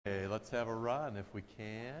Okay, let's have a run if we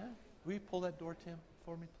can. Will you pull that door, Tim,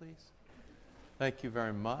 for me, please? Thank you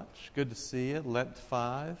very much. Good to see you. Lent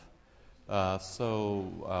 5.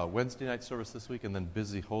 Wednesday night service this week and then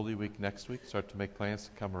busy Holy Week next week. Start to make plans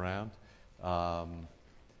to come around. There's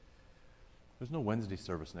no Wednesday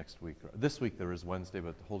service next week. This week there is Wednesday,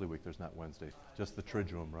 but the Holy Week there's not Wednesday. Just the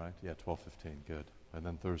Triduum, right? Yeah, 12:15. Good. And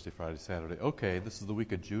then Thursday, Friday, Saturday. Okay, this is the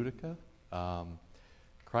week of Judica.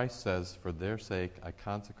 Christ says, "For their sake I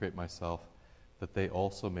consecrate myself, that they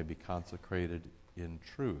also may be consecrated in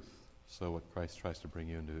truth." So what Christ tries to bring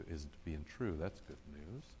you into is to be in truth. That's good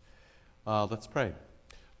news. Let's pray.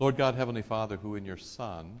 Lord God, Heavenly Father, who in your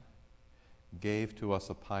Son gave to us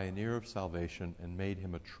a pioneer of salvation and made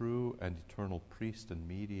him a true and eternal priest and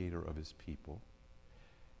mediator of his people,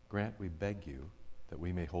 grant, we beg you, that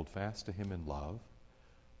we may hold fast to him in love,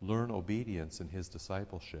 learn obedience in his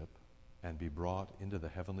discipleship, and be brought into the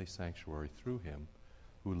heavenly sanctuary through him,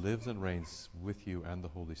 who lives and reigns with you and the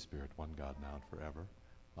Holy Spirit, one God, now and forever.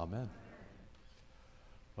 Amen.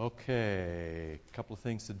 Okay, a couple of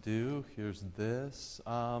things to do. Here's this.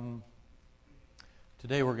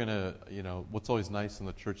 Today we're going to, what's always nice in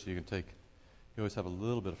the church, you always have a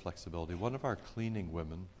little bit of flexibility. One of our cleaning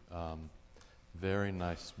women, very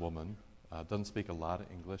nice woman, doesn't speak a lot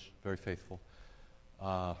of English, very faithful.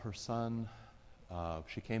 Her son,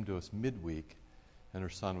 she came to us midweek, and her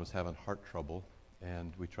son was having heart trouble,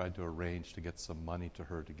 and we tried to arrange to get some money to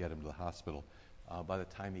her to get him to the hospital. By the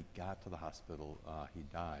time he got to the hospital, he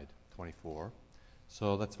died, 24.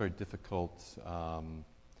 So that's very difficult.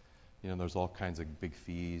 There's all kinds of big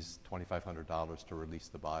fees, $2,500 to release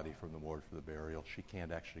the body from the morgue for the burial. She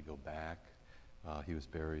can't actually go back. He was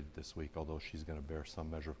buried this week, although she's going to bear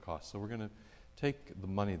some measure of cost. So we're going to take the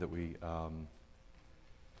money that we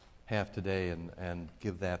have today and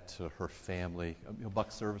give that to her family.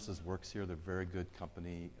 Buck Services works here. They're a very good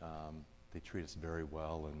company. They treat us very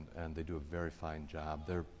well, and they do a very fine job.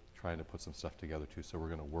 They're trying to put some stuff together, too, so we're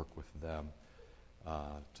going to work with them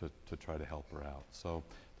to try to help her out. So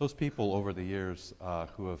those people over the years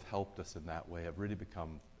who have helped us in that way have really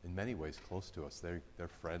become, in many ways, close to us. They're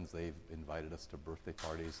friends. They've invited us to birthday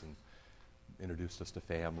parties and introduced us to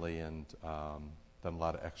family and done a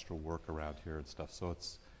lot of extra work around here and stuff. So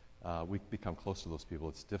we've become close to those people.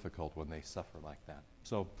 It's difficult when they suffer like that.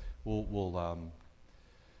 So we'll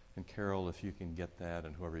and Carol, if you can get that,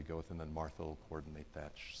 and whoever you go with, and then Martha will coordinate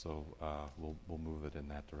that. So we'll move it in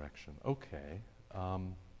that direction. Okay.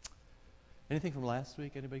 Anything from last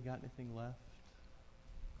week? Anybody got anything left?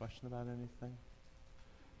 Question about anything?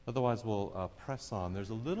 Otherwise, we'll press on. There's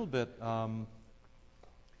a little bit.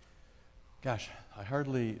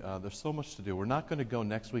 There's so much to do. We're not going to go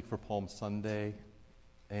next week for Palm Sunday,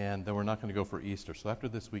 and then we're not going to go for Easter. So after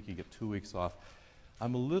this week, you get 2 weeks off.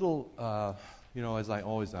 I'm a little, as I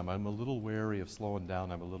always am, I'm a little wary of slowing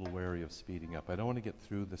down. I'm a little wary of speeding up. I don't want to get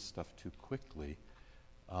through this stuff too quickly.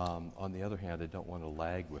 On the other hand, I don't want to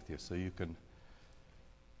lag with you. So you can,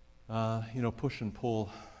 push and pull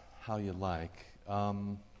how you like.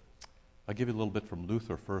 I'll give you a little bit from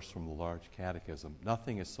Luther first, from the Large Catechism.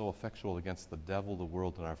 Nothing is so effectual against the devil, the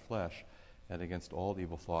world, and our flesh, and against all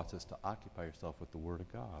evil thoughts, as to occupy yourself with the Word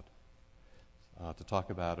of God. To talk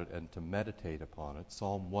about it and to meditate upon it.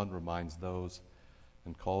 Psalm 1 reminds those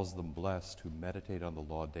and calls them blessed who meditate on the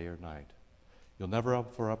law day or night. You'll never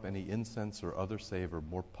offer up any incense or other savor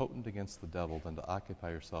more potent against the devil than to occupy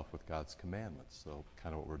yourself with God's commandments. So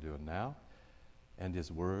kind of what we're doing now. And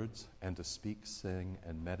his words, and to speak, sing,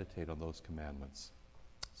 and meditate on those commandments.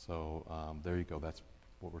 So there you go. That's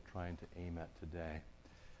what we're trying to aim at today.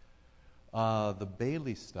 The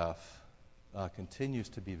Bailey stuff continues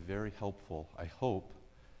to be very helpful, I hope.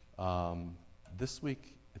 This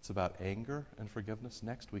week it's about anger and forgiveness.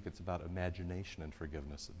 Next week it's about imagination and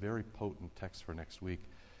forgiveness. A very potent text for next week.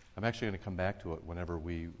 I'm actually going to come back to it whenever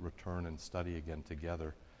we return and study again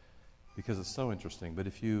together, because it's so interesting. But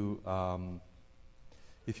if you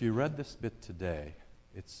read this bit today,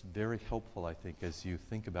 it's very helpful, I think, as you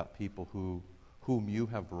think about people whom you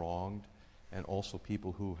have wronged, and also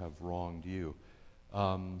people who have wronged you.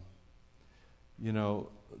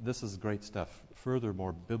 This is great stuff.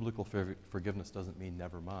 Furthermore, biblical forgiveness doesn't mean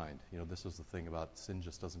never mind. This is the thing about sin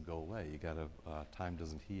just doesn't go away. Time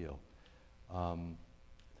doesn't heal.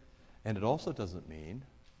 And it also doesn't mean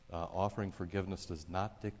offering forgiveness does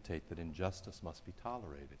not dictate that injustice must be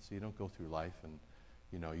tolerated. So you don't go through life and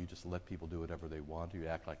you just let people do whatever they want, or you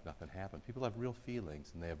act like nothing happened. People have real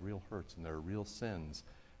feelings, and they have real hurts, and there are real sins,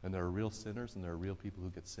 and there are real sinners, and there are real people who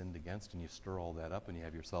get sinned against, and you stir all that up, and you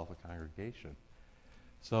have yourself a congregation.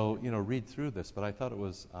 So, read through this, but I thought it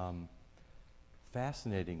was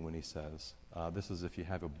fascinating when he says, this is if you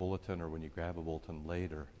have a bulletin or when you grab a bulletin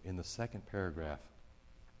later, in the second paragraph,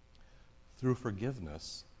 through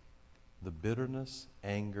forgiveness, the bitterness,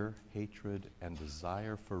 anger, hatred, and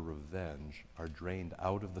desire for revenge are drained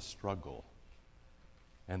out of the struggle,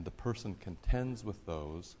 and the person contends with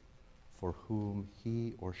those for whom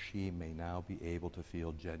he or she may now be able to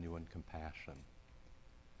feel genuine compassion.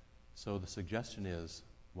 So the suggestion is,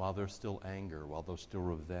 while there's still anger, while there's still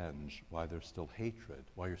revenge, while there's still hatred,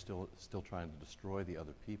 while you're still trying to destroy the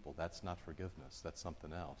other people, that's not forgiveness. That's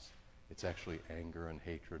something else. It's actually anger and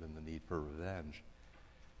hatred and the need for revenge.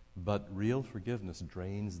 But real forgiveness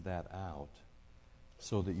drains that out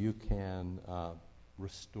so that you can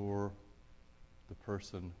restore the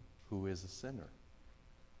person who is a sinner,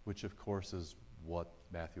 which of course is what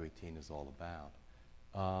Matthew 18 is all about.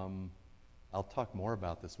 I'll talk more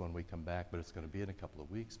about this when we come back, but it's going to be in a couple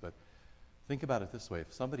of weeks. But think about it this way.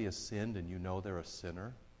 If somebody has sinned and you know they're a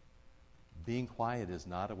sinner, being quiet is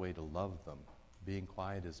not a way to love them. Being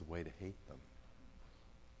quiet is a way to hate them.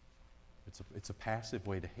 It's a passive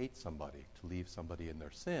way to hate somebody, to leave somebody in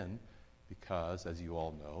their sin, because, as you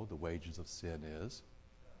all know, the wages of sin is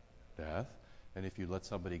death. And if you let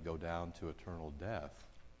somebody go down to eternal death,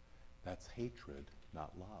 that's hatred,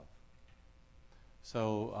 not love.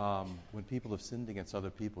 So when people have sinned against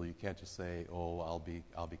other people, you can't just say, "Oh, I'll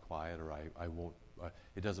be quiet," or "I won't."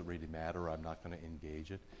 It doesn't really matter. Or, "I'm not going to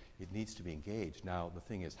engage it." It needs to be engaged. Now, the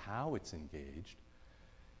thing is, how it's engaged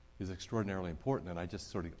is extraordinarily important, and I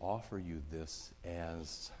just sort of offer you this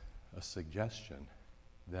as a suggestion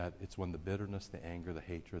that it's when the bitterness, the anger, the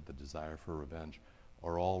hatred, the desire for revenge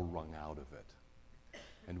are all wrung out of it.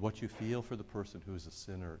 And what you feel for the person who is a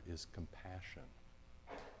sinner is compassion.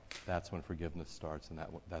 That's when forgiveness starts, and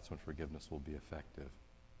that's when forgiveness will be effective.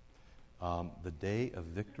 The day of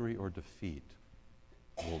victory or defeat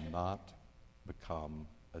will not become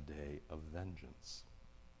a day of vengeance.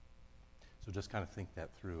 So just kind of think that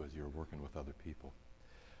through as you're working with other people.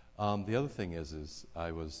 The other thing is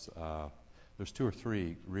there's two or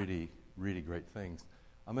three really, really great things.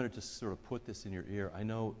 I'm going to just sort of put this in your ear. I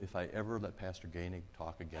know if I ever let Pastor Gainig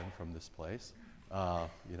talk again from this place,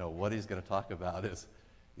 what he's going to talk about is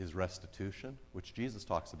restitution, which Jesus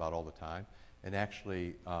talks about all the time. And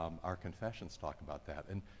actually, our confessions talk about that.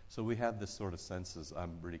 And so we have this sort of sense as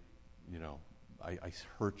I'm really, I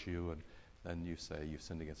hurt you, and then you say, "You've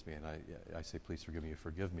sinned against me," and I say, "Please forgive me," you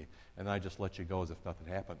forgive me. And I just let you go as if nothing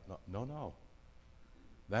happened. No.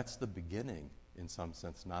 That's the beginning, in some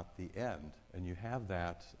sense, not the end. And you have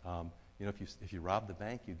that, if you rob the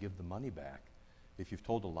bank, you give the money back. If you've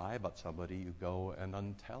told a lie about somebody, you go and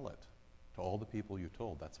untell it to all the people you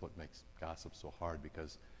told. That's what makes gossip so hard,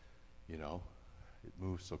 because, it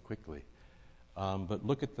moves so quickly. But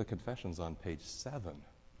look at the confessions on page 7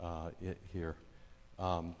 here.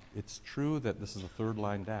 It's true that this is the third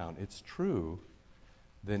line down. It's true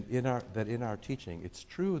that in our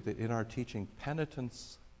teaching,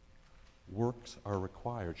 penitence works are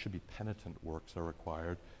required. Should be penitent works are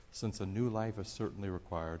required, since a new life is certainly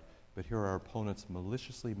required. But here our opponents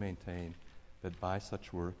maliciously maintain that by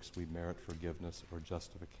such works we merit forgiveness or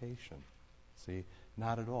justification. See,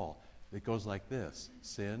 not at all. It goes like this: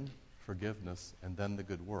 sin, forgiveness, and then the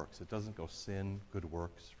good works. It doesn't go sin, good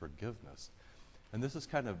works, forgiveness. And this is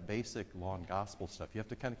kind of basic law and gospel stuff. You have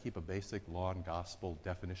to kind of keep a basic law and gospel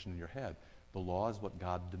definition in your head. The law is what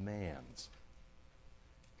God demands.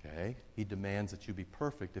 Okay? He demands that you be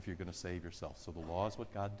perfect if you're going to save yourself. So the law is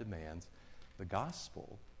what God demands. The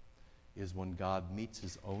gospel is when God meets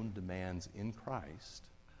his own demands in Christ,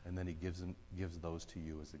 and then he gives those to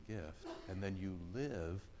you as a gift. And then you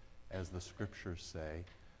live, as the scriptures say,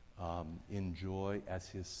 in joy as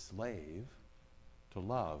his slave to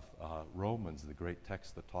love. Romans, the great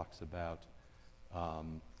text that talks about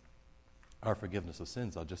our forgiveness of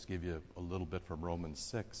sins. I'll just give you a little bit from Romans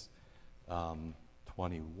 6,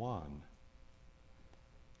 21,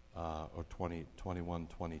 or 21,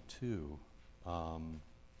 22.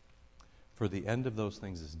 For the end of those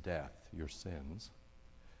things is death, your sins.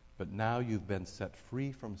 But now you've been set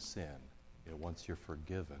free from sin. Once you're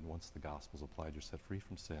forgiven, once the gospel's applied, you're set free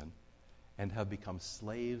from sin, and have become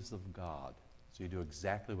slaves of God. So you do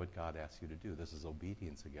exactly what God asks you to do. This is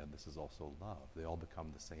obedience again. This is also love. They all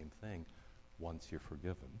become the same thing once you're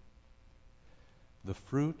forgiven. The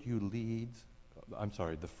fruit you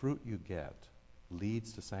get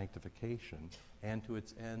leads to sanctification and to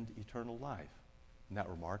its end, eternal life. Isn't that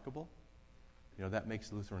remarkable? That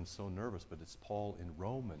makes Lutherans so nervous, but it's Paul in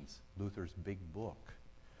Romans, Luther's big book.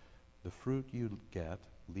 The fruit you get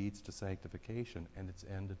leads to sanctification and its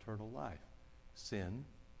end, eternal life. Sin,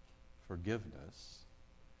 forgiveness,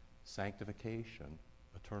 sanctification,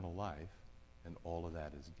 eternal life, and all of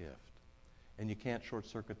that is gift. And you can't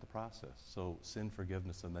short-circuit the process. So sin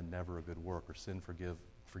forgiveness and then never a good work, or sin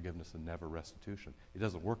forgiveness and never restitution. It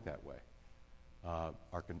doesn't work that way.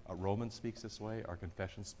 Romans speaks this way. Our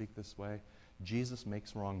confessions speak this way. Jesus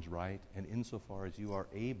makes wrongs right, and insofar as you are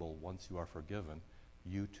able, once you are forgiven,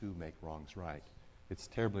 you too make wrongs right. It's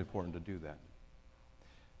terribly important to do that.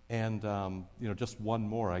 And, just one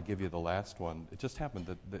more. I give you the last one. It just happened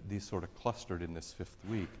that these sort of clustered in this fifth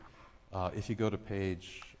week. If you go to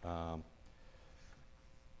page, I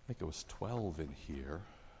think it was 12 in here.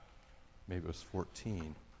 Maybe it was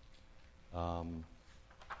 14.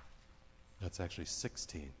 That's actually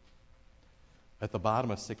 16. At the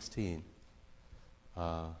bottom of 16,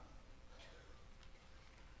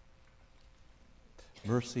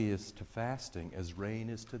 mercy is to fasting as rain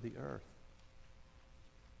is to the earth.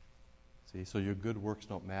 See, so your good works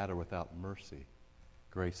don't matter without mercy.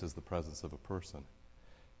 Grace is the presence of a person.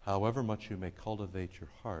 However much you may cultivate your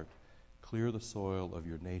heart, clear the soil of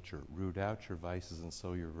your nature, root out your vices and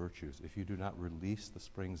sow your virtues. If you do not release the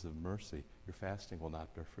springs of mercy, your fasting will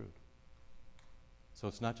not bear fruit. So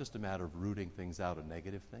it's not just a matter of rooting things out, a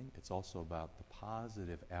negative thing. It's also about the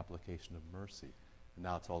positive application of mercy. And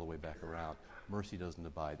now it's all the way back around. Mercy doesn't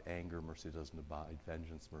abide anger. Mercy doesn't abide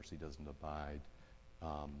vengeance. Mercy doesn't abide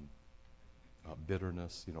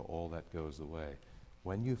bitterness. All that goes away.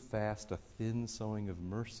 When you fast a thin sowing of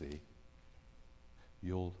mercy,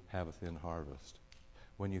 you'll have a thin harvest.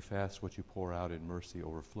 When you fast, what you pour out in mercy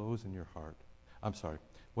overflows in your heart.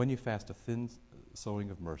 When you fast, a thin sowing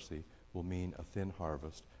of mercy will mean a thin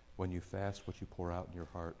harvest. When you fast, what you pour out in your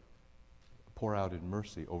heart, pour out in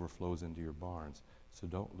mercy, overflows into your barns. So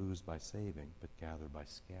don't lose by saving, but gather by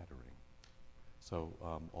scattering. So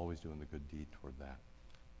always doing the good deed toward that.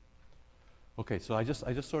 Okay, so I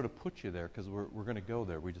just sort of put you there because we're going to go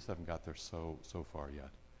there. We just haven't got there so far yet.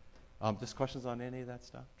 Just questions on any of that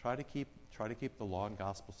stuff? Try to keep the law and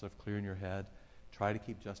gospel stuff clear in your head. Try to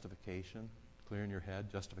keep justification clear in your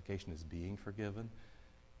head. Justification is being forgiven.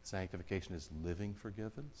 Sanctification is living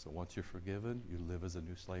forgiven. So once you're forgiven, you live as a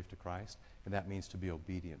new slave to Christ, and that means to be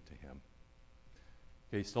obedient to Him.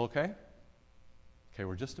 Okay, you still okay? Okay,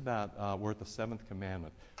 we're just about, we're at the seventh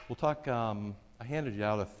commandment. We'll talk, I handed you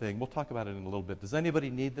out a thing. We'll talk about it in a little bit. Does anybody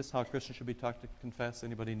need this, how a Christian should be taught to confess?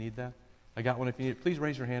 Anybody need that? I got one if you need it. Please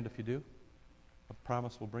raise your hand if you do. I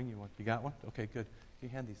promise we'll bring you one. You got one? Okay, good. Can you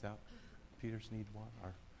hand these out? Peters need one.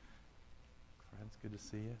 Our friends, good to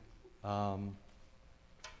see you.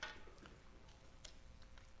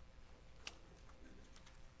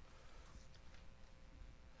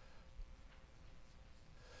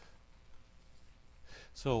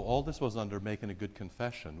 So all this was under making a good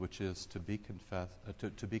confession, which is to be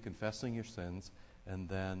confessing your sins, and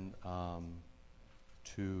then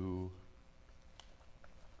to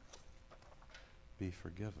be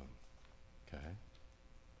forgiven.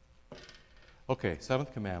 Okay,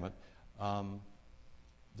 seventh commandment.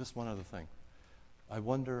 Just one other thing. I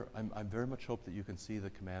very much hope that you can see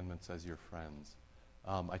the commandments as your friends.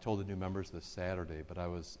 I told the new members this Saturday, but I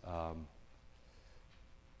was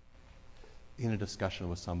in a discussion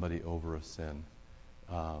with somebody over a sin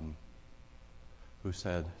who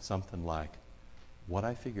said something like, what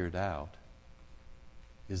I figured out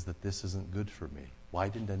is that this isn't good for me. Why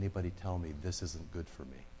didn't anybody tell me this isn't good for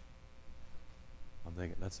me? I'm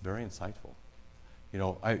thinking, that's very insightful.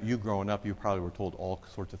 You growing up, you probably were told all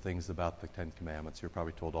sorts of things about the Ten Commandments. You're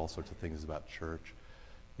probably told all sorts of things about church.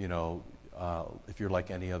 If you're like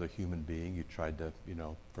any other human being, you tried to,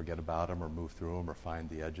 forget about them or move through them or find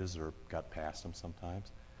the edges or got past them sometimes.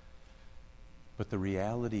 But the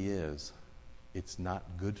reality is, it's not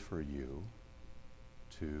good for you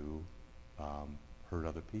to hurt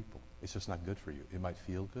other people. It's just not good for you. It might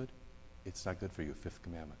feel good. It's not good for you. Fifth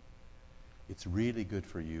commandment. It's really good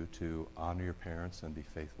for you to honor your parents and be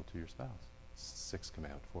faithful to your spouse. Sixth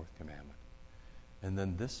commandment, fourth commandment. And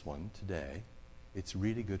then this one today, it's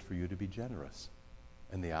really good for you to be generous.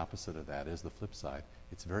 And the opposite of that is the flip side.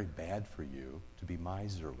 It's very bad for you to be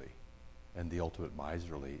miserly. And the ultimate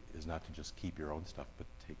miserly is not to just keep your own stuff, but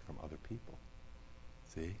take from other people.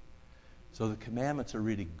 See? So the commandments are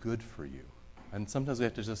really good for you. And sometimes we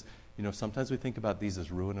have to just, sometimes we think about these as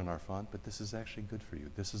ruin and our fun, but this is actually good for you.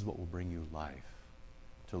 This is what will bring you life.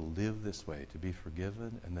 To live this way, to be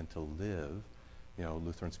forgiven, and then to live.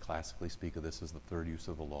 Lutherans classically speak of this as the third use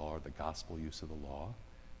of the law, or the gospel use of the law.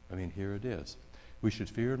 I mean, here it is. We should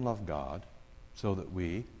fear and love God so that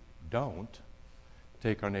we don't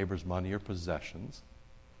take our neighbor's money or possessions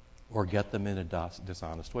or get them in a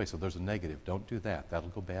dishonest way. So there's a negative. Don't do that. That'll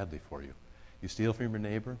go badly for you. You steal from your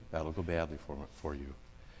neighbor, that'll go badly for you.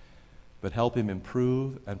 but help him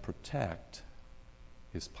improve and protect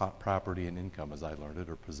his property and income, as I learned it,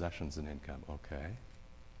 or possessions and income. Okay.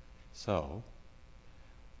 So,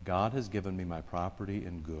 God has given me my property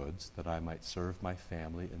and goods that I might serve my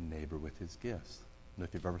family and neighbor with his gifts. And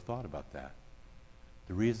if you've ever thought about that,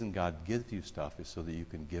 the reason God gives you stuff is so that you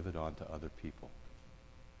can give it on to other people.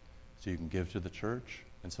 So you can give to the church,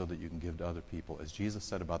 and so that you can give to other people. As Jesus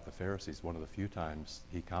said about the Pharisees, one of the few times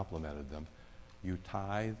he complimented them, you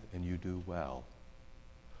tithe and you do well.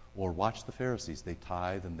 Or watch the Pharisees. They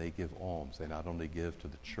tithe and they give alms. They not only give to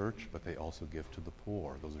the church, but they also give to the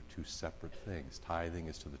poor. Those are two separate things. Tithing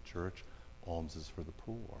is to the church. Alms is for the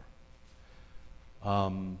poor.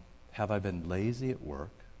 Have I been lazy at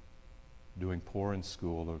work, doing poor in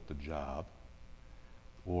school or at the job,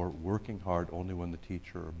 or working hard only when the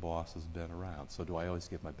teacher or boss has been around? So do I always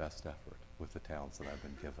give my best effort with the talents that I've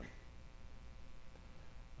been given?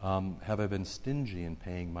 Have I been stingy in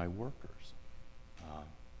paying my workers?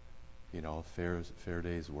 Fair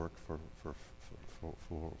day's work for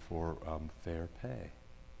fair pay.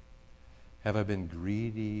 Have I been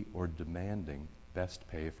greedy or demanding best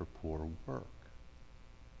pay for poor work?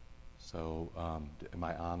 So am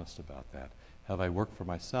I honest about that? Have I worked for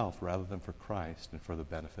myself rather than for Christ and for the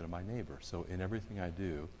benefit of my neighbor? So in everything I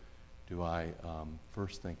do I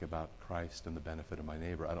first think about Christ and the benefit of my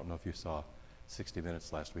neighbor? I don't know if you saw 60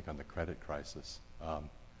 Minutes last week on the credit crisis. Did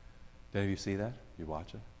any of you see that? You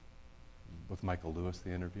watch it? With Michael Lewis,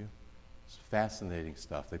 the interview? It's fascinating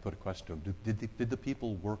stuff. They put a question to him. Did the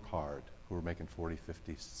people work hard who were making $40,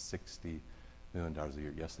 $50, $60 million a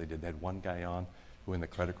year? Yes, they did. They had one guy on who in the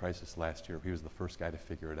credit crisis last year, he was the first guy to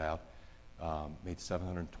figure it out, made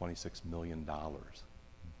 $726 million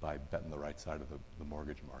by betting the right side of the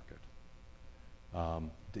mortgage market.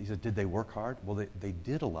 He said, did they work hard? Well, they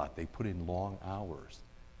did a lot. They put in long hours.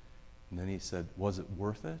 And then he said, was it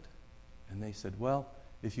worth it? And they said, well,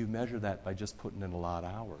 if you measure that by just putting in a lot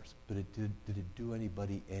of hours, but did it do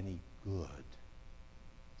anybody any good?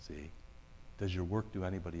 See? Does your work do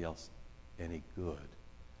anybody else any good?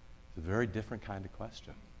 It's a very different kind of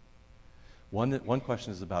question. One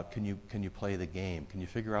question is about can you play the game? Can you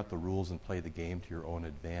figure out the rules and play the game to your own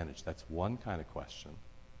advantage? That's one kind of question.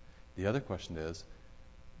 The other question is,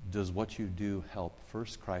 does what you do help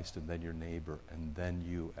first Christ and then your neighbor and then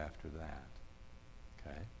you after that?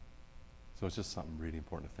 Okay? So it's just something really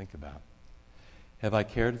important to think about. Have I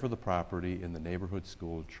cared for the property in the neighborhood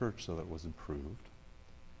school and church so that it was improved?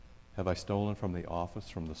 Have I stolen from the office,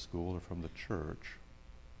 from the school, or from the church?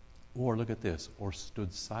 Or, look at this, or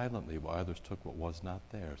stood silently while others took what was not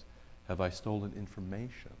theirs? Have I stolen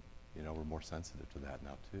information? We're more sensitive to that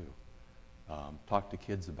now, too. Talk to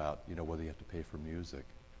kids about, whether you have to pay for music,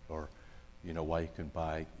 or, why you can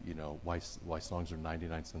buy, why songs are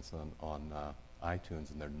 99 cents on iTunes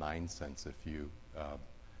and they're 9 cents if you,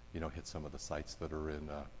 hit some of the sites that are in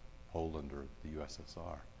Poland or the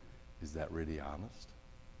USSR. Is that really honest?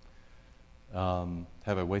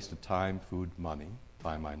 Have I wasted time, food, money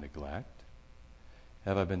by my neglect?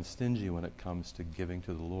 Have I been stingy when it comes to giving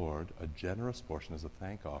to the Lord a generous portion as a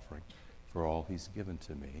thank offering for all he's given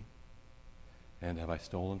to me? And have I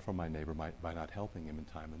stolen from my neighbor by not helping him in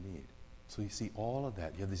time of need? So you see all of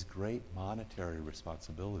that. You have these great monetary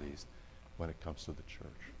responsibilities when it comes to the church.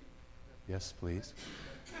 Yes, please.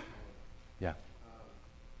 Yeah. In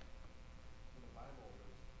the Bible,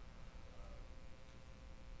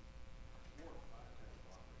 there's 4 or 5 kinds of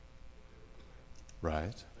offerings that they were given.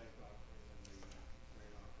 Right. The thank offering and the grain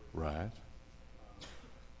offering. Right. Of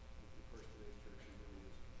course, today's church is really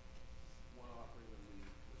just one offering that we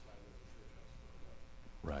decide as a church how to split it up.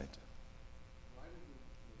 Right. Why did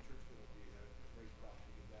the church feel it'd be a great spot to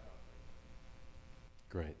give that offering?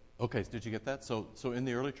 Great. Okay, so did you get that? So in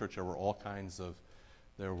the early church there were all kinds of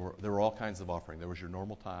offering. There was your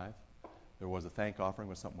normal tithe. There was a thank offering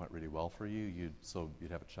when something went really well for you. You'd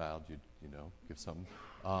have a child, you'd give something.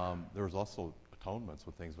 There was also atonements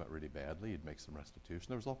when things went really badly. You'd make some restitution.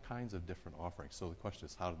 There was all kinds of different offerings. So the question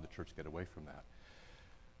is, how did the church get away from that?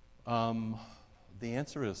 The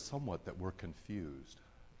answer is somewhat that we're confused,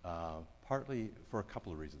 partly for a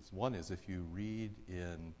couple of reasons. One is if you read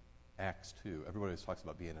in Acts 2, everybody always talks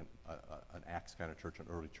about being an Acts kind of church, an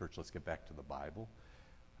early church. Let's get back to the Bible.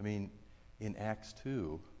 I mean, in Acts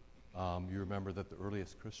 2, you remember that the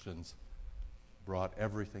earliest Christians brought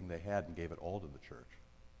everything they had and gave it all to the church.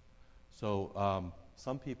 So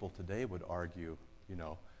some people today would argue,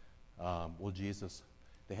 well, Jesus,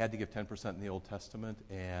 they had to give 10% in the Old Testament,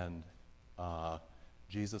 and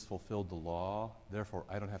Jesus fulfilled the law, therefore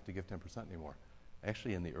I don't have to give 10% anymore.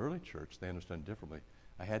 Actually, in the early church, they understood it differently.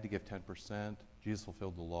 I had to give 10%, Jesus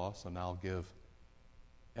fulfilled the law, so now I'll give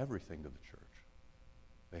everything to the church.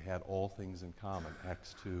 They had all things in common,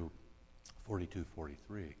 Acts 2, 42,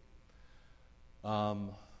 43.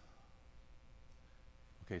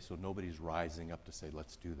 Okay, so nobody's rising up to say,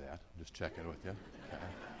 let's do that. I'm just checking with you.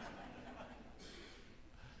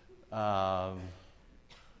 Okay.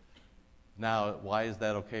 Now, why is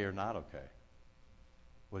that okay or not okay?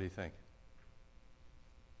 What do you think?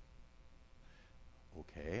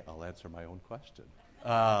 Okay, I'll answer my own question.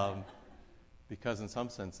 Because in some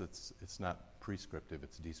sense, it's not prescriptive,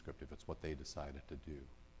 it's descriptive. It's what they decided to do.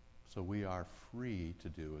 So we are free to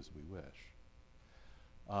do as we wish.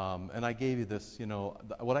 And I gave you this,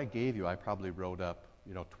 what I gave you, I probably wrote up,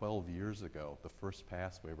 12 years ago, the first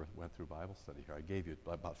pass we ever went through Bible study here. I gave you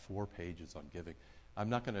about 4 pages on giving. I'm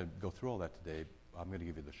not going to go through all that today. I'm going to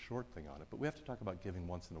give you the short thing on it. But we have to talk about giving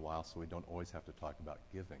once in a while, so we don't always have to talk about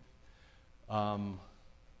giving.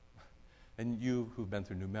 And you who've been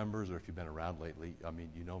through new members, or if you've been around lately,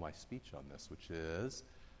 you know my speech on this, which is,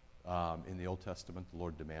 in the Old Testament, the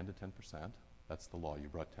Lord demanded 10%. That's the law. You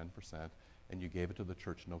brought 10%, and you gave it to the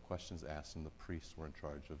church, no questions asked, and the priests were in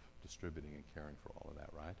charge of distributing and caring for all of that,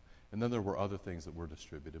 right? And then there were other things that were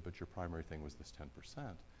distributed, but your primary thing was this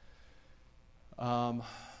 10%.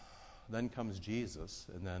 Then comes Jesus,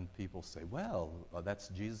 and then people say, well, that's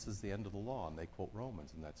Jesus is the end of the law, and they quote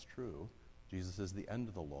Romans, and that's true. Jesus is the end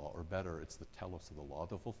of the law, or better, it's the telos of the law,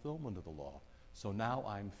 the fulfillment of the law. So now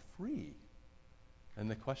I'm free.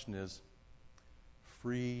 And the question is,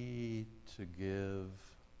 free to give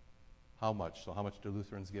how much? So how much do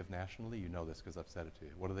Lutherans give nationally? You know this because I've said it to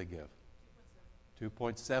you. What do they give?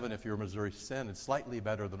 2.7 if you're a Missouri Synod. It's slightly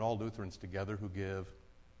better than all Lutherans together who give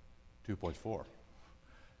 2.4.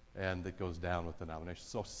 And it goes down with denominations.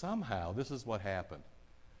 So somehow, this is what happened.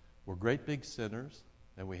 We're great big sinners,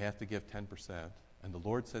 and we have to give 10%. And the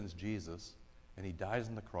Lord sends Jesus, and he dies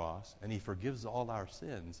on the cross, and he forgives all our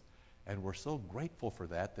sins. And we're so grateful for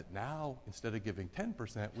that now, instead of giving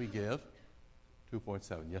 10%, we give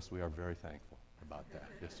 2.7. Yes, we are very thankful about that.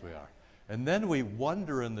 Yes, we are. And then we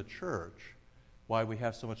wonder in the church why we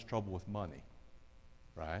have so much trouble with money,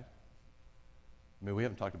 right? We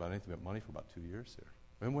haven't talked about anything but money for about 2 years here.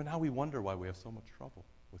 And now we wonder why we have so much trouble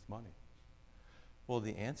with money. Well,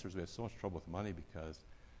 the answer is we have so much trouble with money because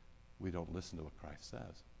we don't listen to what Christ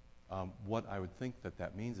says. What I would think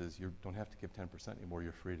that means is you don't have to give 10% anymore.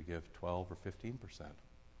 You're free to give 12 or 15%.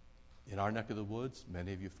 In our neck of the woods,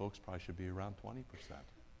 many of you folks probably should be around 20%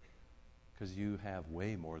 because you have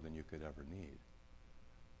way more than you could ever need.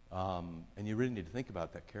 And you really need to think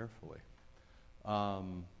about that carefully.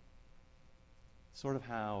 Sort of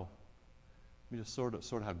how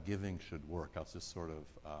giving should work. I'll just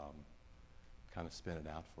kind of spin it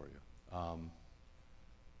out for you.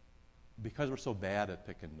 Because we're so bad at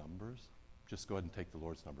picking numbers, just go ahead and take the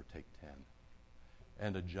Lord's number, take 10.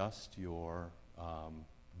 And adjust your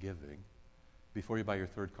giving. Before you buy your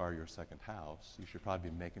third car or your second house, you should probably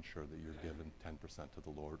be making sure that you're giving 10% to the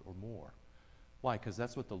Lord or more. Why? Because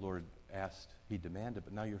that's what the Lord asked, he demanded,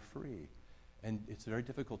 but now you're free. And it's very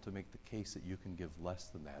difficult to make the case that you can give less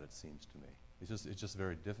than that, it seems to me. It's just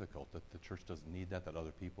very difficult that the church doesn't need that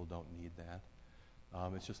other people don't need that.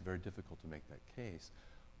 It's just very difficult to make that case.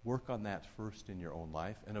 Work on that first in your own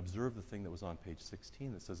life and observe the thing that was on page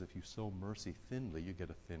 16 that says if you sow mercy thinly, you get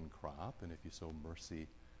a thin crop, and if you sow mercy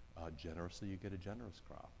generously, you get a generous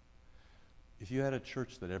crop. If you had a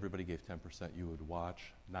church that everybody gave 10%, you would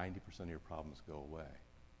watch 90% of your problems go away.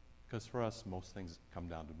 Because for us, most things come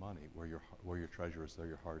down to money. Where your treasure is, there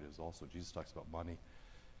your heart is also. Jesus talks about money,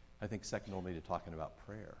 I think, second only to talking about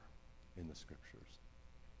prayer in the Scriptures.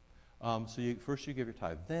 So first you give your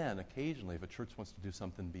tithe. Then, occasionally, if a church wants to do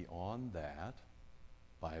something beyond that,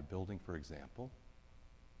 buy a building, for example,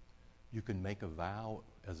 you can make a vow,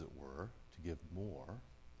 as it were, to give more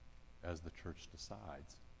as the church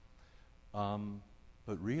decides.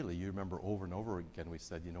 But really, you remember over and over again we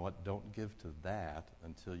said, you know what, don't give to that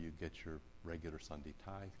until you get your regular Sunday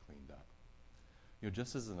tithe cleaned up.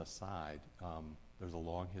 Just as an aside, there's a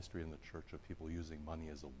long history in the church of people using money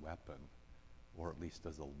as a weapon, or at least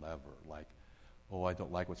as a lever, like, oh, I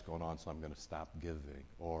don't like what's going on, so I'm going to stop giving,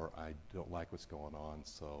 or I don't like what's going on,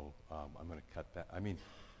 so I'm going to cut back.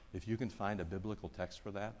 If you can find a biblical text for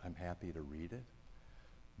that, I'm happy to read it.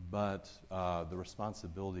 But the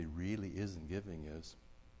responsibility really is in giving is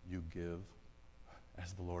you give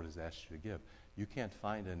as the Lord has asked you to give. You can't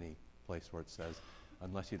find any place where it says,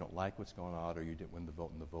 unless you don't like what's going on, or you didn't win the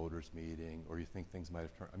vote in the voters' meeting, or you think things might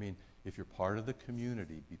have turned. If you're part of the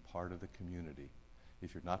community, be part of the community.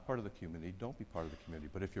 If you're not part of the community, don't be part of the community.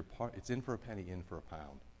 But if you're part, it's in for a penny, in for a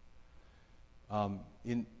pound.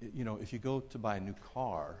 If you go to buy a new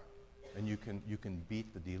car, and you can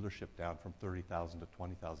beat the dealership down from $30,000 to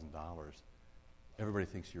 $20,000. Everybody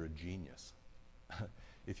thinks you're a genius.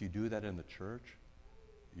 If you do that in the church,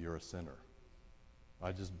 you're a sinner.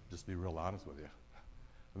 I just be real honest with you.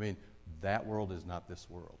 I mean, that world is not this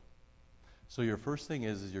world. So your first thing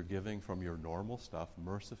is you're giving from your normal stuff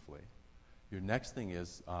mercifully. Your next thing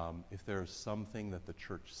is, if there's something that the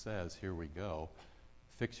church says, here we go,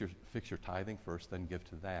 fix your tithing first, then give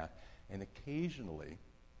to that. And occasionally,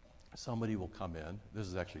 somebody will come in. This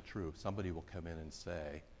is actually true. Somebody will come in and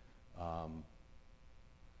say, I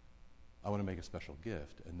want to make a special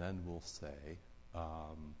gift. And then we'll say,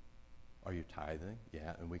 are you tithing?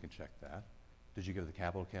 Yeah, and we can check that. Did you give to the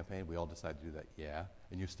capital campaign? We all decided to do that. Yeah.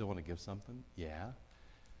 And you still want to give something? Yeah.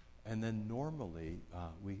 And then normally,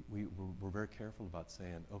 we're very careful about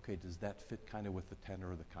saying, okay, does that fit kind of with the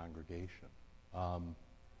tenor of the congregation?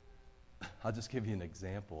 I'll just give you an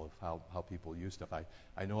example of how people use stuff.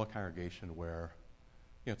 I know a congregation where,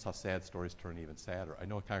 it's how sad stories turn even sadder. I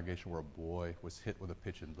know a congregation where a boy was hit with a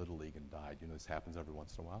pitch in Little League and died. This happens every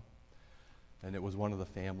once in a while. And it was one of the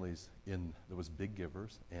families there was big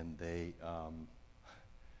givers, and they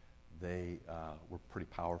were pretty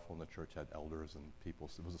powerful in the church, had elders and people.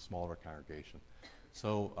 So it was a smaller congregation.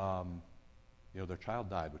 So, their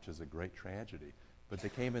child died, which is a great tragedy. But they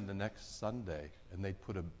came in the next Sunday, and they'd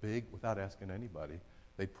put without asking anybody,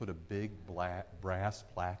 they'd put a big brass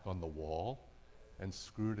plaque on the wall and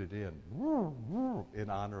screwed it in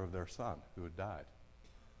honor of their son who had died.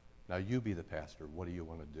 Now, you be the pastor. What do you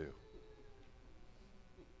want to do?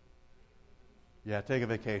 Yeah, take a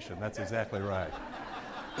vacation. That's exactly right.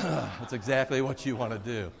 That's exactly what you want to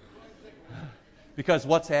do. Because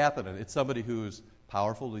what's happening? It's somebody who's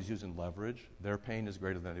powerful, who's using leverage. Their pain is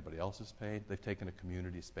greater than anybody else's pain. They've taken a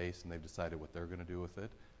community space and they've decided what they're going to do with it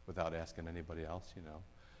without asking anybody else.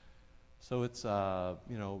 So it's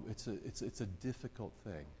it's a difficult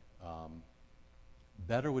thing.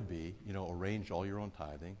 Better would be arrange all your own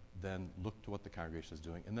tithing, then look to what the congregation is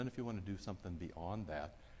doing, and then if you want to do something beyond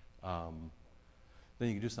that. Then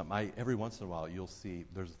you can do something. Every once in a while, you'll see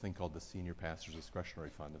there's a thing called the Senior Pastor's Discretionary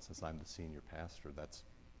Fund. And since I'm the senior pastor, that's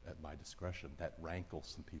at my discretion. That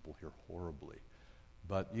rankles some people here horribly.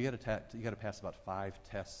 But you got to pass about 5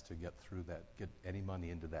 tests to get through that, get any money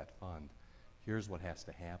into that fund. Here's what has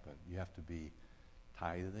to happen. You have to be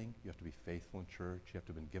tithing. You have to be faithful in church. You have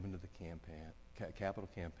to have been given to the capital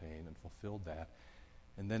campaign and fulfilled that.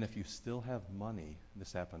 And then if you still have money,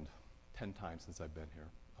 this happened 10 times since I've been here,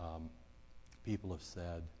 people have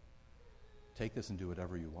said, take this and do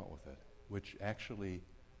whatever you want with it, which actually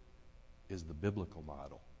is the biblical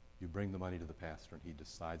model. You bring the money to the pastor and he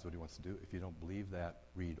decides what he wants to do. If you don't believe that,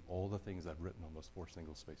 read all the things I've written on those 4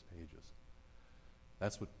 single-space pages.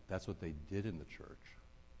 That's what they did in the church,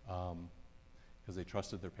 because they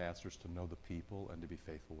trusted their pastors to know the people and to be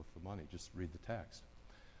faithful with the money. Just read the text.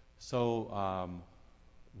 So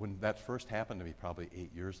when that first happened to me probably 9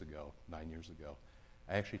 years ago,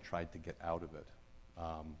 I actually tried to get out of it.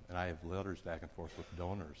 And I have letters back and forth with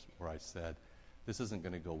donors where I said, this isn't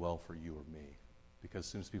going to go well for you or me. Because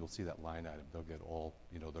as soon as people see that line item, they'll get all,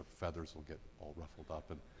 their feathers will get all ruffled up.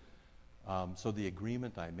 And so the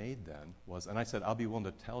agreement I made then was, and I said, I'll be willing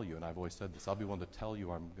to tell you, and I've always said this, I'll be willing to tell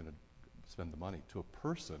you I'm going to spend the money. To a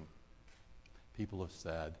person, people have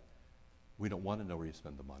said, we don't want to know where you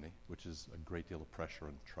spend the money, which is a great deal of pressure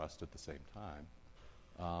and trust at the same time.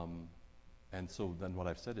 And so then what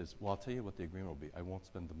I've said is, well, I'll tell you what the agreement will be. I won't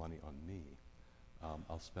spend the money on me.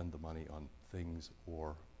 I'll spend the money on things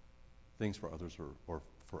for others or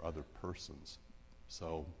for other persons.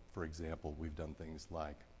 So, for example, we've done things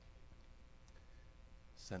like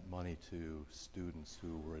sent money to students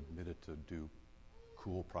who were admitted to do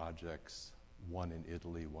cool projects, one in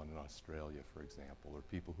Italy, one in Australia, for example, or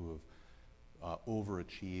people who have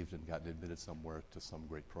overachieved and gotten admitted somewhere to some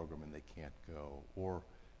great program and they can't go, or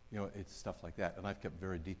it's stuff like that. And I've kept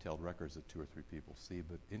very detailed records that 2 or 3 people see,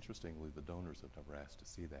 but interestingly, the donors have never asked to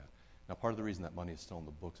see that. Now, part of the reason that money is still in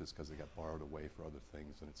the books is because it got borrowed away for other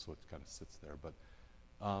things, and so it kind of sits there. But,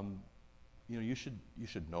 you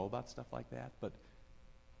should know about stuff like that, but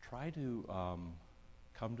try to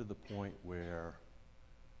come to the point where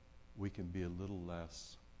we can be a little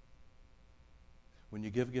less. When you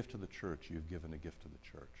give a gift to the church, you've given a gift to the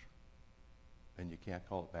church. And you can't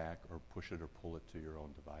call it back or push it or pull it to your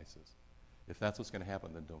own devices. If that's what's going to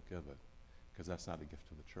happen, then don't give it, because that's not a gift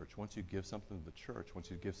to the church. Once you give something to the church, once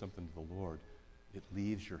you give something to the Lord, it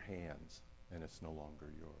leaves your hands, and it's no longer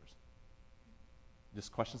yours.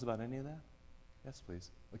 Just questions about any of that? Yes, please.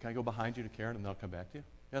 Can I go behind you to Karen, and then I'll come back to you?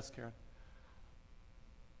 Yes, Karen.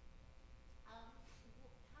 How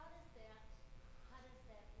does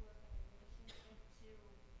that work in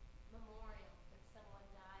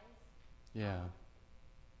Yeah.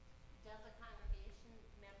 Does a congregation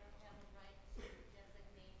member have a right to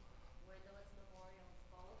designate where those memorials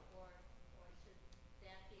go, or should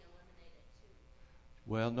that be eliminated too?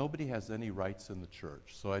 Well, nobody has any rights in the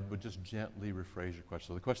church, so I would just gently rephrase your question.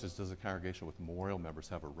 So the question is, does a congregation with memorial members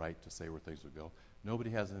have a right to say where things would go?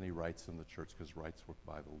 Nobody has any rights in the church because rights work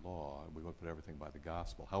by the law, and we would put everything by the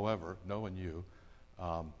gospel. However, knowing you,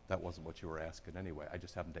 that wasn't what you were asking anyway. I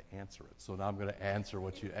just happened to answer it. So now I'm going to answer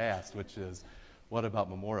what you asked, which is, what about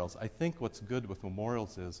memorials? I think what's good with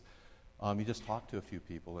memorials is you just talk to a few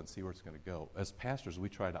people and see where it's going to go. As pastors, we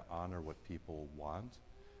try to honor what people want.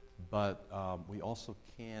 But we also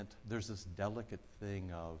can't, there's this delicate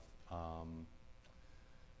thing of,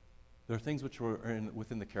 there are things which are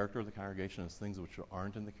within the character of the congregation and things which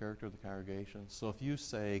aren't in the character of the congregation. So if you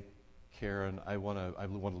say, Karen, I want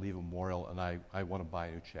to leave a memorial and I want to buy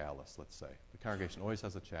a new chalice, let's say. The congregation always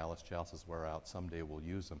has a chalice. Chalices wear out. Someday we'll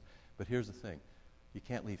use them. But here's the thing. You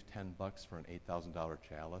can't leave $10 for an $8,000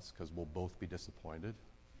 chalice because we'll both be disappointed.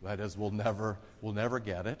 That is, we'll never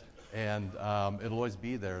get it, and it'll always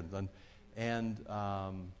be there.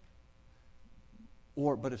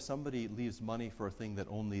 But if somebody leaves money for a thing that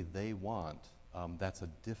only they want, that's a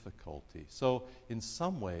difficulty. So in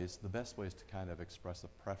some ways, the best way is to kind of express a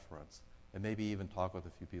preference, and maybe even talk with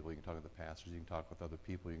a few people. You can talk with the pastors, you can talk with other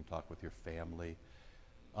people, you can talk with your family.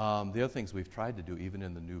 The other things we've tried to do, even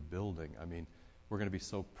in the new building, I mean, we're going to be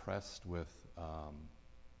so pressed with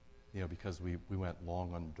because we went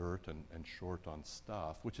long on dirt and short on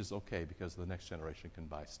stuff, which is okay because the next generation can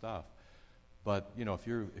buy stuff. But if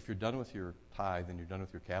you're done with your tithe and you're done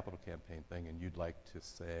with your capital campaign thing, and you'd like to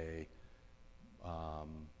say,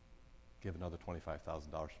 give another $25,000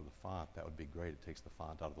 for the font, that would be great. It takes the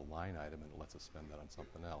font out of the line item and it lets us spend that on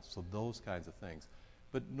something else. So those kinds of things.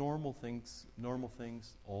 But normal things,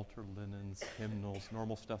 altar linens, hymnals,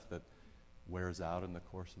 normal stuff that wears out in the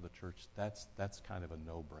course of the church, that's kind of a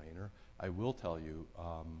no-brainer. I will tell you,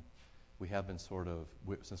 we have been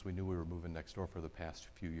since we knew we were moving next door for the past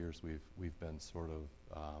few years, we've been sort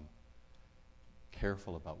of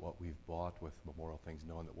careful about what we've bought with memorial things,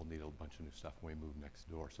 knowing that we'll need a bunch of new stuff when we move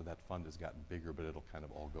next door. So that fund has gotten bigger, but it'll kind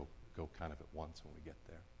of all go kind of at once when we get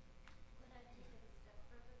there. Could I take it a step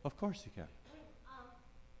further? Of course you can.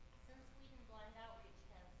 Since Wheaton Blind Outreach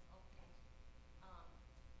has opened,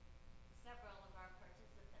 several of our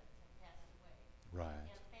participants have passed away. Right.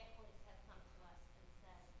 And families have come to us and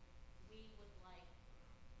said, we would like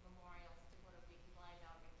memorials to go to Wheaton Blind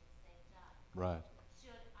Outreach at St. John. Right.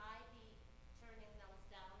 Should I be turning those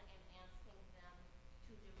down and asking them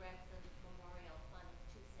to direct the memorial funds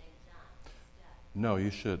to St. John instead? No, you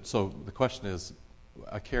should. So the question is,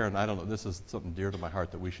 Karen, I don't know, this is something dear to my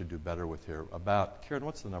heart that we should do better with here. Karen,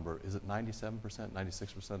 what's the number? Is it 97%,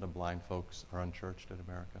 96% of blind folks are unchurched in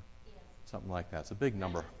America? Yes. Something like that. It's a big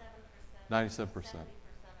number. 97%. 97%. 70%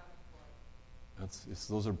 unemployed.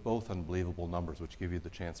 Those are both unbelievable numbers, which give you the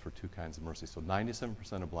chance for two kinds of mercy. So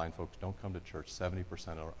 97% of blind folks don't come to church,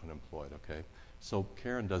 70% are unemployed, okay? So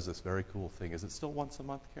Karen does this very cool thing. Is it still once a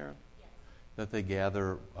month, Karen? Yes. That they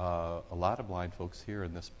gather a lot of blind folks here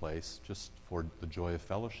in this place just for the joy of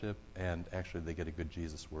fellowship, and actually they get a good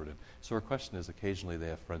Jesus word in. So our question is, occasionally they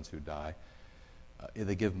have friends who die.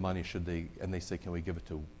 They give money, and they say, can we give it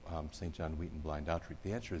to St. John Wheaton Blind Outreach?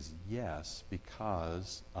 The answer is yes,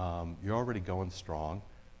 because you're already going strong.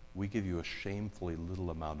 We give you a shamefully little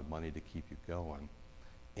amount of money to keep you going.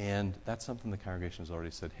 And that's something the congregation has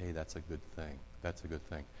already said, hey, that's a good thing. That's a good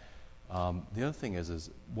thing. The other thing is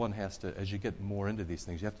one has to, as you get more into these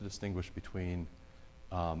things, you have to distinguish between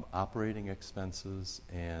operating expenses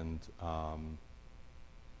and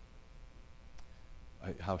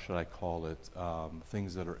how should I call it,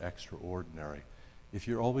 things that are extraordinary. If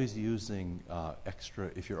you're always using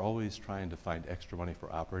if you're always trying to find extra money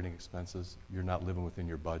for operating expenses, you're not living within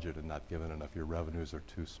your budget and not giving enough. Your revenues are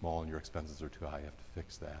too small and your expenses are too high. You have to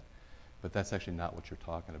fix that. But that's actually not what you're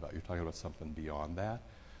talking about. You're talking about something beyond that.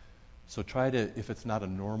 So if it's not a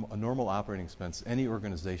normal operating expense, any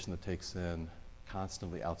organization that takes in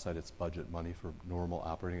constantly outside its budget money for normal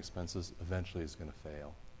operating expenses eventually is going to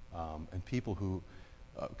fail. And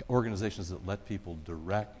organizations that let people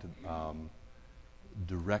direct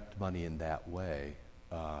money in that way,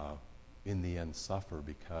 in the end suffer,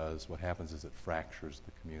 because what happens is it fractures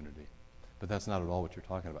the community. But that's not at all what you're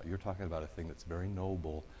talking about. You're talking about a thing that's very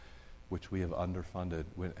noble, which we have underfunded,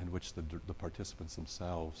 and which the participants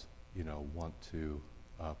themselves, want to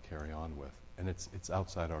carry on with. And it's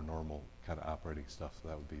outside our normal kind of operating stuff, so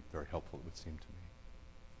that would be very helpful, it would seem to me.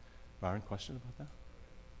 Byron, question about that?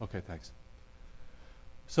 Okay, thanks.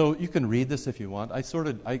 So you can read this if you want.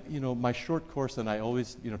 My short course, and I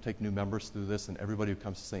always, take new members through this, and everybody who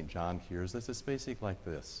comes to St. John hears this. It's basic like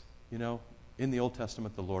this. In the Old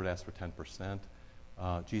Testament, the Lord asked for 10%.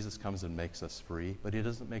 Jesus comes and makes us free, but he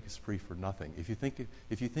doesn't make us free for nothing. If you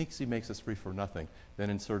think he makes us free for nothing, then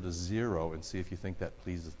insert a 0 and see if you think that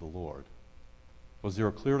pleases the Lord. Well, 0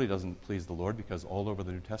 clearly doesn't please the Lord, because all over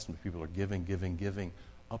the New Testament people are giving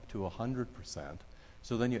up to 100%.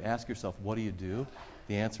 So then you ask yourself, what do?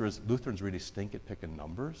 The answer is Lutherans really stink at picking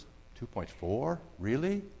numbers. 2.4?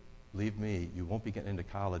 Really? Believe me, you won't be getting into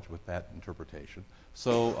college with that interpretation.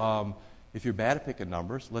 So if you're bad at picking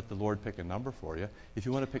numbers, let the Lord pick a number for you. If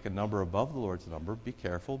you want to pick a number above the Lord's number, be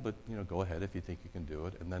careful, but go ahead if you think you can do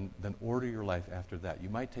it, and then order your life after that. You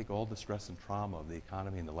might take all the stress and trauma of the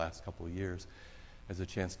economy in the last couple of years as a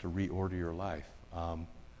chance to reorder your life.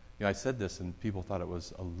 I said this and people thought it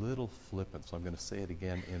was a little flippant, so I'm going to say it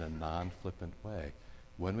again in a non-flippant way.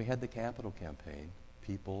 When we had the Capitol campaign,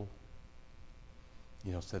 people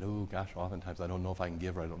said, oh gosh, oftentimes I don't know if I can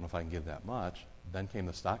give, or I don't know if I can give that much. Then came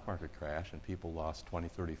the stock market crash and people lost 20,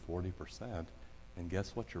 30, 40%. And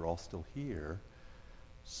guess what? You're all still here.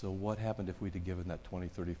 So what happened if we'd have given that 20,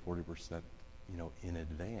 30, 40%, in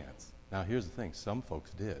advance? Now here's the thing. Some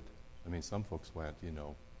folks did. Some folks went,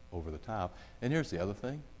 over the top. And here's the other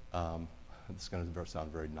thing. This is going to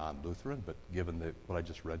sound very non-Lutheran, but given what I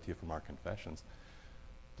just read to you from our confessions,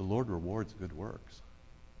 the Lord rewards good works.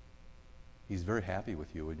 He's very happy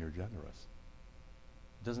with you when you're generous.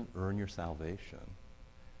 It doesn't earn your salvation.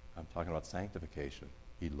 I'm talking about sanctification.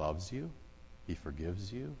 He loves you. He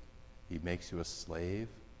forgives you. He makes you a slave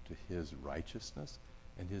to his righteousness,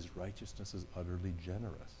 and his righteousness is utterly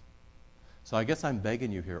generous. So I guess I'm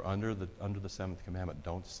begging you here, under the seventh commandment,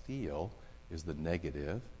 don't steal, is the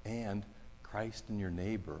negative, and Christ and your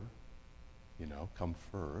neighbor, come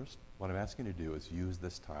first. What I'm asking you to do is use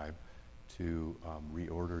this time to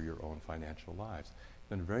reorder your own financial lives. It's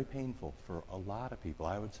been very painful for a lot of people.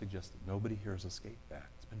 I would suggest that nobody here has escaped that.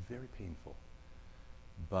 It's been very painful.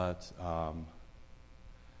 But,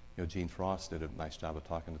 Gene Frost did a nice job of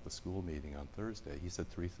talking at the school meeting on Thursday. He said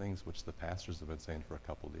 3 things which the pastors have been saying for a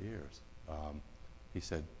couple of years. He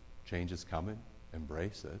said, change is coming,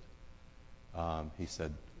 embrace it. He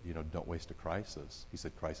said, don't waste a crisis. He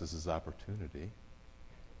said, crisis is opportunity.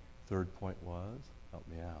 Third point was, help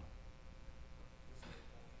me out.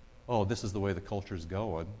 Oh, this is the way the culture's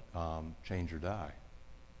going. Change or die.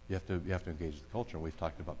 You have to engage the culture. And we've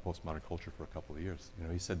talked about postmodern culture for a couple of years.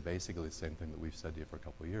 He said basically the same thing that we've said to you for a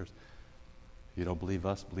couple of years. If you don't believe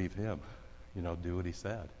us, believe him. Do what he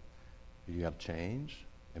said. You got to change,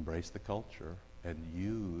 embrace the culture, and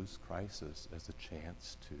use crisis as a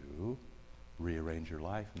chance to rearrange your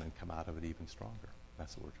life and then come out of it even stronger.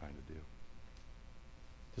 That's what we're trying to do.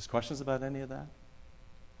 Just questions about any of that?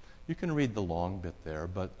 You can read the long bit there,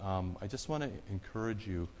 but I just want to encourage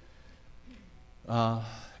you,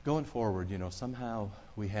 going forward, somehow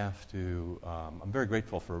we have to, I'm very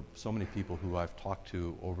grateful for so many people who I've talked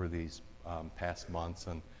to over these past months,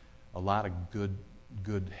 and a lot of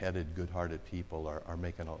good-headed, good-hearted people are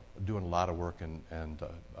doing a lot of work and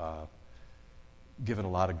giving a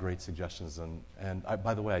lot of great suggestions. And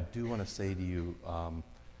by the way, I do want to say to you,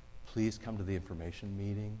 please come to the information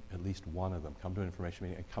meeting, at least one of them. Come to an information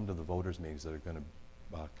meeting and come to the voters' meetings that are going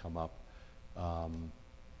to come up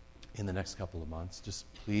in the next couple of months. Just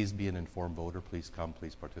please be an informed voter. Please come.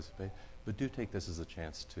 Please participate. But do take this as a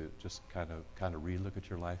chance to just kind of relook at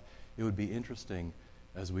your life. It would be interesting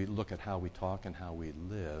as we look at how we talk and how we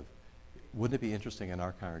live. Wouldn't it be interesting in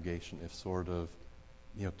our congregation if sort of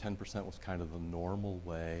 10% was kind of the normal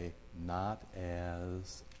way, not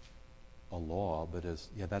as a law, but as,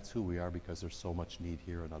 that's who we are because there's so much need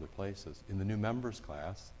here in other places. In the new members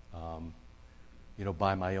class,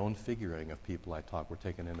 by my own figuring of people I talk, we're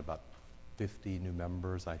taking in about 50 new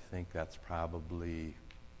members. I think that's probably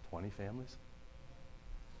 20 families.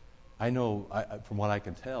 I know, from what I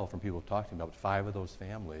can tell from people talking about, 5 of those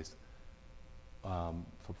families, from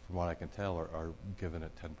what I can tell, are given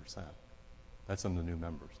at 10%. That's in the new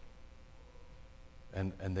members.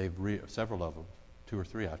 And they've several of them, 2 or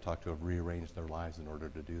 3 I've talked to, have rearranged their lives in order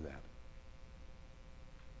to do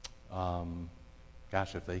that.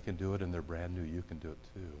 Gosh, if they can do it and they're brand new, you can do it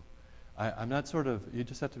too. I'm not sort of, you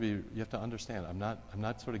have to understand, I'm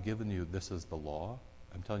not sort of giving you this is the law.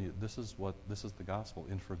 I'm telling you, this is the gospel.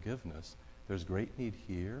 In forgiveness, there's great need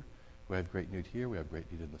here. We have great need here. We have great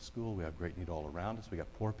need in the school. We have great need all around us. We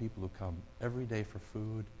got poor people who come every day for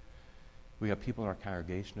food. We got people in our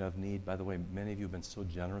congregation who have need. By the way, many of you have been so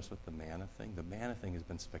generous with the manna thing. The manna thing has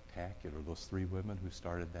been spectacular. Those 3 women who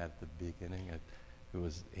started that at the beginning, It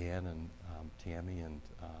was Ann and Tammy and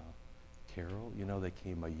Carol. They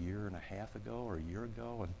came a year and a half ago or a year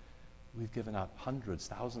ago, and we've given out hundreds,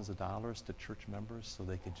 thousands of dollars to church members so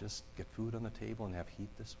they could just get food on the table and have heat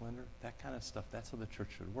this winter. That kind of stuff, that's how the church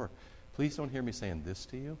should work. Please don't hear me saying this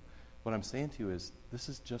to you. What I'm saying to you is this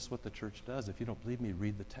is just what the church does. If you don't believe me,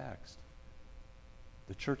 read the text.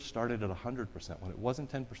 The church started at 100%. When it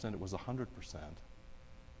wasn't 10%, it was 100%.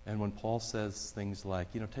 And when Paul says things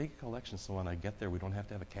like, take a collection so when I get there we don't have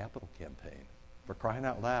to have a capital campaign. For crying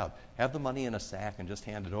out loud, have the money in a sack and just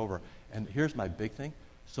hand it over. And here's my big thing,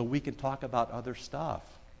 so we can talk about other stuff.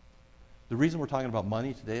 The reason we're talking about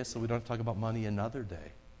money today is so we don't have to talk about money another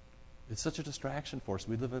day. It's such a distraction for us.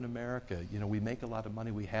 We live in America. We make a lot of money.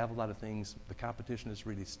 We have a lot of things. The competition is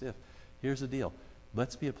really stiff. Here's the deal.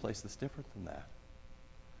 Let's be a place that's different than that.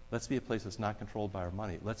 Let's be a place that's not controlled by our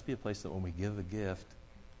money. Let's be a place that when we give a gift,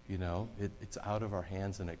 it's out of our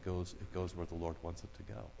hands and it goes where the Lord wants it to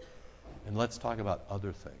go. And let's talk about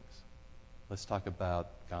other things. Let's talk about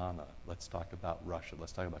Ghana. Let's talk about Russia.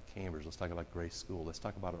 Let's talk about Cambridge. Let's talk about Grace School. Let's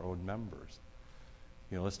talk about our own members.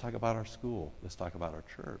 Let's talk about our school. Let's talk about our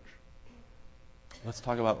church. Let's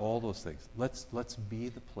talk about all those things. Let's be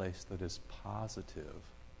the place that is positive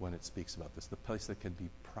when it speaks about this, the place that can be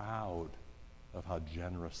proud of how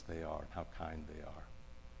generous they are and how kind they are.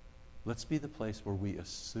 Let's be the place where we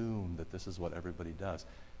assume that this is what everybody does.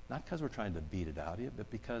 Not because we're trying to beat it out of you, but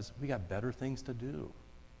because we got better things to do.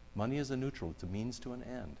 Money is a neutral. It's a means to an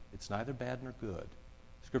end. It's neither bad nor good.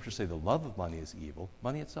 Scriptures say the love of money is evil.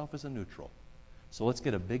 Money itself is a neutral. So let's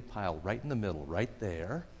get a big pile right in the middle, right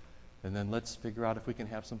there, and then let's figure out if we can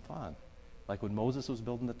have some fun. Like when Moses was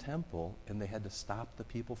building the temple and they had to stop the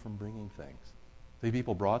people from bringing things. The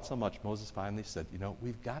people brought so much, Moses finally said,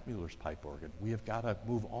 we've got Mueller's pipe organ. We have got to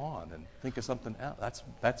move on and think of something else.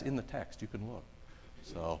 That's in the text. You can look.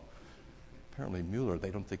 So apparently Mueller, they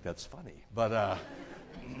don't think that's funny. But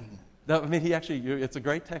no, it's a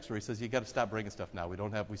great text where he says, you got to stop bringing stuff now.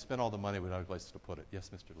 We spent all the money, we don't have places to put it.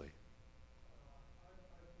 Yes, Mr. Lee. I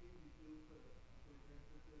believe we do put a big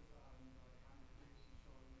emphasis on congregation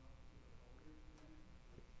showing up to the voters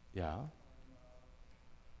meeting. Yeah.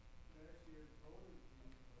 Last year's voters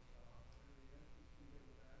meeting was very interesting. There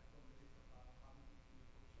was an explanation about how many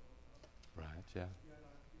people showed up. Right, yeah. Yet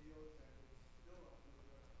I feel that it's still under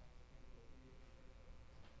a single day because of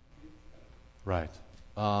YouTube. Right.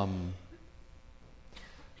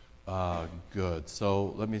 Good.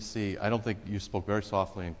 So let me see. I don't think you spoke very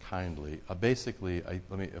softly and kindly. Basically,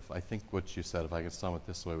 I think what you said, if I can sum it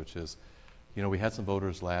this way, which is, we had some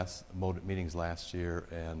meetings last year,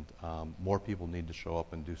 and more people need to show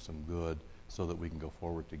up and do some good so that we can go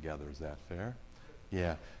forward together. Is that fair?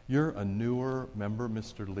 Yeah. You're a newer member,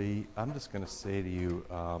 Mr. Lee. I'm just going to say to you,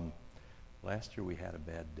 last year we had a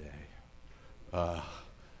bad day.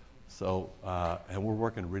 And we're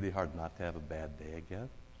working really hard not to have a bad day again.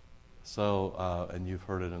 So, and you've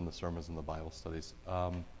heard it in the sermons and the Bible studies.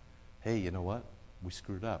 Hey, you know what? We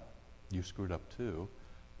screwed up. You screwed up too.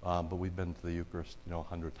 But we've been to the Eucharist,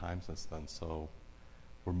 100 times since then. So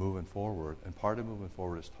we're moving forward. And part of moving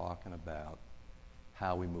forward is talking about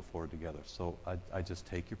how we move forward together. So I just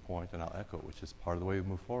take your point and I'll echo it, which is part of the way we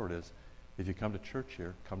move forward is if you come to church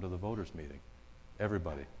here, come to the voters meeting.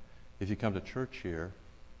 Everybody. If you come to church here,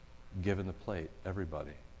 give in the plate.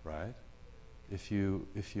 Everybody. Right? If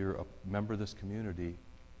you're a member of this community,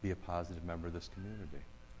 be a positive member of this community,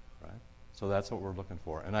 right? So that's what we're looking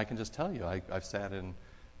for. And I can just tell you, I've sat in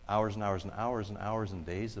hours and hours and hours and hours and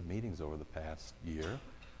days of meetings over the past year.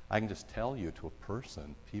 I can just tell you to a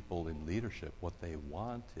person, people in leadership, what they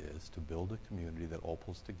want is to build a community that all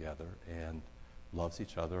pulls together and loves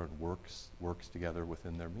each other and works together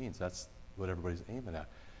within their means. That's what everybody's aiming at.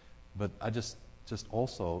 But I just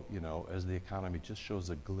also, as the economy just shows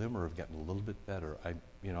a glimmer of getting a little bit better,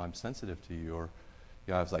 I'm sensitive to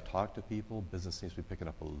as I talk to people, business seems to be picking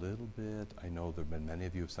up a little bit. I know there have been many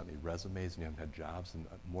of you who have sent me resumes and you haven't had jobs, and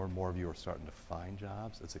more of you are starting to find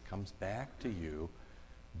jobs. As it comes back to you,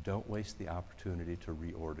 don't waste the opportunity to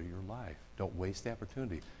reorder your life. Don't waste the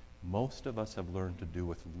opportunity. Most of us have learned to do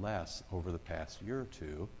with less over the past year or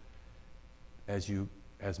two.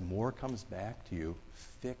 As more comes back to you,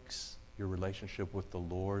 fix your relationship with the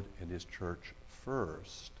Lord and His church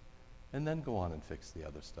first, and then go on and fix the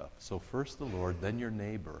other stuff. So first the Lord, then your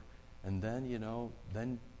neighbor, and then,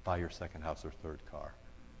 then buy your second house or third car.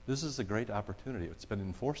 This is a great opportunity. It's been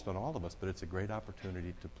enforced on all of us, but it's a great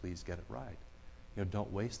opportunity to please get it right.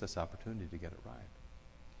 Don't waste this opportunity to get it right.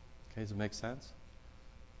 Okay, does it make sense?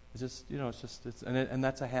 It's just, and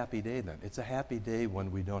that's a happy day then. It's a happy day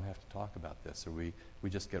when we don't have to talk about this, or we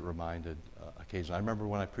just get reminded occasionally. I remember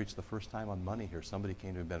when I preached the first time on money here, somebody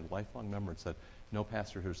came to me, been a lifelong member, and said, no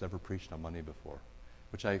pastor has ever preached on money before,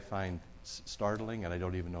 which I find startling, and I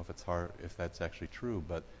don't even know if that's actually true,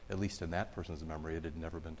 but at least in that person's memory, it had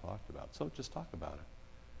never been talked about. So just talk about it.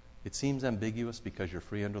 It seems ambiguous because you're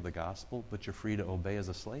free under the gospel, but you're free to obey as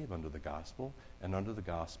a slave under the gospel. And under the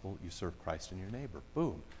gospel, you serve Christ and your neighbor.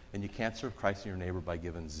 Boom. And you can't serve Christ and your neighbor by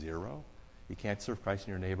giving 0. You can't serve Christ and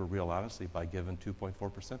your neighbor, real honestly, by giving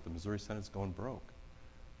 2.4%. The Missouri Senate's going broke.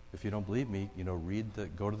 If you don't believe me,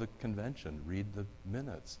 go to the convention, read the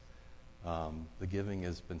minutes. The giving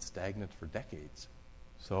has been stagnant for decades.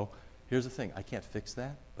 So here's the thing. I can't fix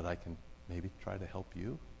that, but I can maybe try to help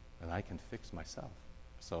you, and I can fix myself.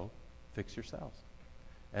 So fix yourselves.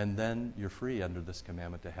 And then you're free under this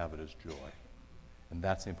commandment to have it as joy. And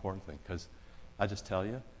that's the important thing, because I just tell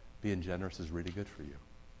you, being generous is really good for you.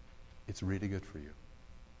 It's really good for you.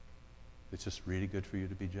 It's just really good for you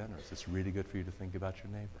to be generous. It's really good for you to think about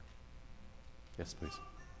your neighbor. Yes, please.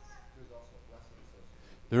 There's also a blessing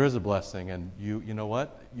associated. There is a blessing, and you know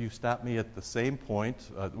what? You stopped me at the same point,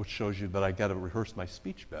 which shows you that I got to rehearse my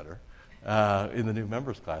speech better. In the new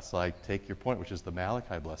members class. So I take your point, which is the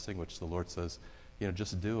Malachi blessing, which the Lord says,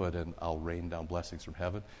 just do it and I'll rain down blessings from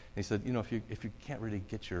heaven. And he said, if you can't really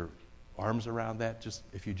get your arms around that,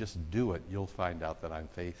 if you just do it, you'll find out that I'm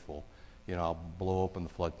faithful. I'll blow open the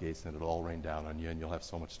floodgates and it'll all rain down on you, and you'll have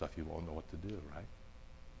so much stuff you won't know what to do, right?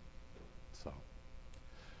 So,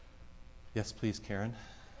 yes, please, Karen.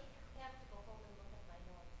 I have to go home and look at my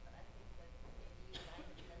notes, but I think that maybe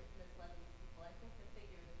you guys misled these people. I think the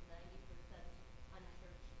figure is 90%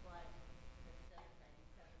 unchurched blood instead of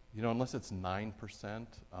 97. Unless it's 9%,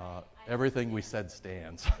 everything we said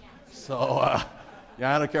stands. Yeah. So, I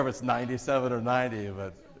don't care if it's 97 or 90,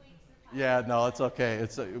 but yeah, no, it's okay.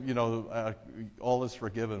 It's all is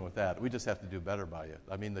forgiven with that. We just have to do better by it.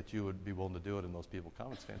 I mean, that you would be willing to do it and those people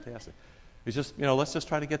come. It's fantastic. It's just, let's just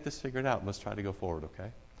try to get this figured out. Let's try to go forward,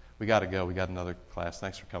 okay? We got to go. We got another class.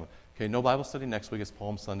 Thanks for coming. Okay, no Bible study next week. It's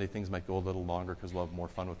Palm Sunday. Things might go a little longer because we'll have more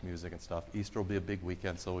fun with music and stuff. Easter will be a big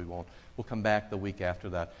weekend, so we won't. We'll come back the week after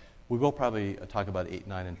that. We will probably talk about 8,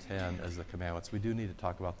 9, and 10 as the commandments. We do need to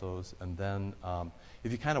talk about those. And then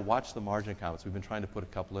if you kind of watch the margin comments, we've been trying to put a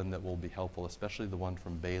couple in that will be helpful, especially the one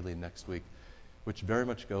from Bailey next week, which very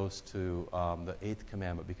much goes to the 8th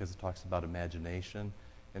commandment because it talks about imagination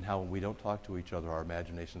and how when we don't talk to each other, our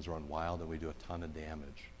imaginations run wild and we do a ton of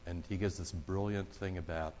damage. And he gives this brilliant thing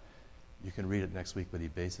about, you can read it next week, but he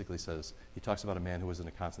basically says, he talks about a man who was in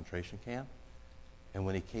a concentration camp. And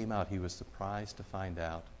when he came out, he was surprised to find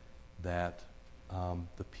out that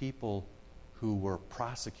the people who were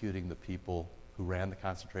prosecuting the people who ran the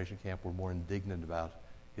concentration camp were more indignant about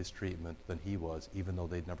his treatment than he was, even though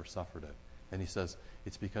they'd never suffered it. And he says,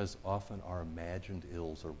 it's because often our imagined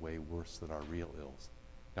ills are way worse than our real ills.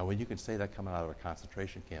 Now, when you can say that coming out of a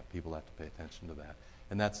concentration camp, people have to pay attention to that.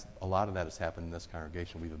 And a lot of that has happened in this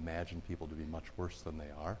congregation. We've imagined people to be much worse than they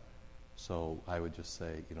are. So I would just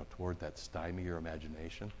say, toward that stymie your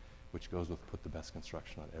imagination, which goes with put the best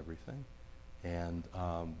construction on everything, and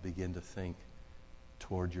begin to think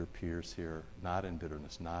toward your peers here, not in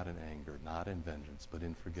bitterness, not in anger, not in vengeance, but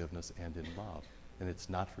in forgiveness and in love. And it's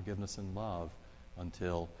not forgiveness and love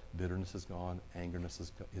until bitterness is gone, angerness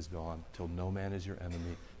is gone, till no man is your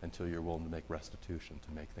enemy, until you're willing to make restitution,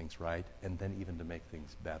 to make things right, and then even to make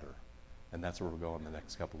things better. And that's where we're going the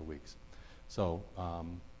next couple of weeks. So,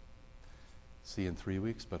 see you in 3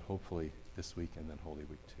 weeks, but hopefully this week and then Holy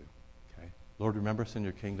Week too. Okay? Lord, remember us in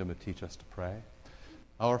your kingdom and teach us to pray.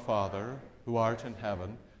 Our Father, who art in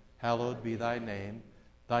heaven, hallowed be thy name.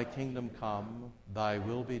 Thy kingdom come, thy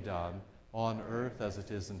will be done, on earth as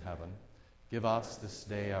it is in heaven. Give us this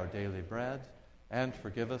day our daily bread, and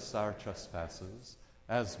forgive us our trespasses,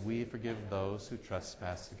 as we forgive those who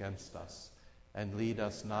trespass against us. And lead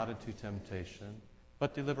us not into temptation,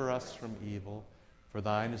 but deliver us from evil. For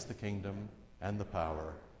thine is the kingdom, and the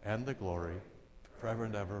power, and the glory, forever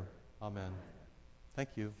and ever. Amen. Thank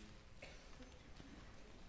you.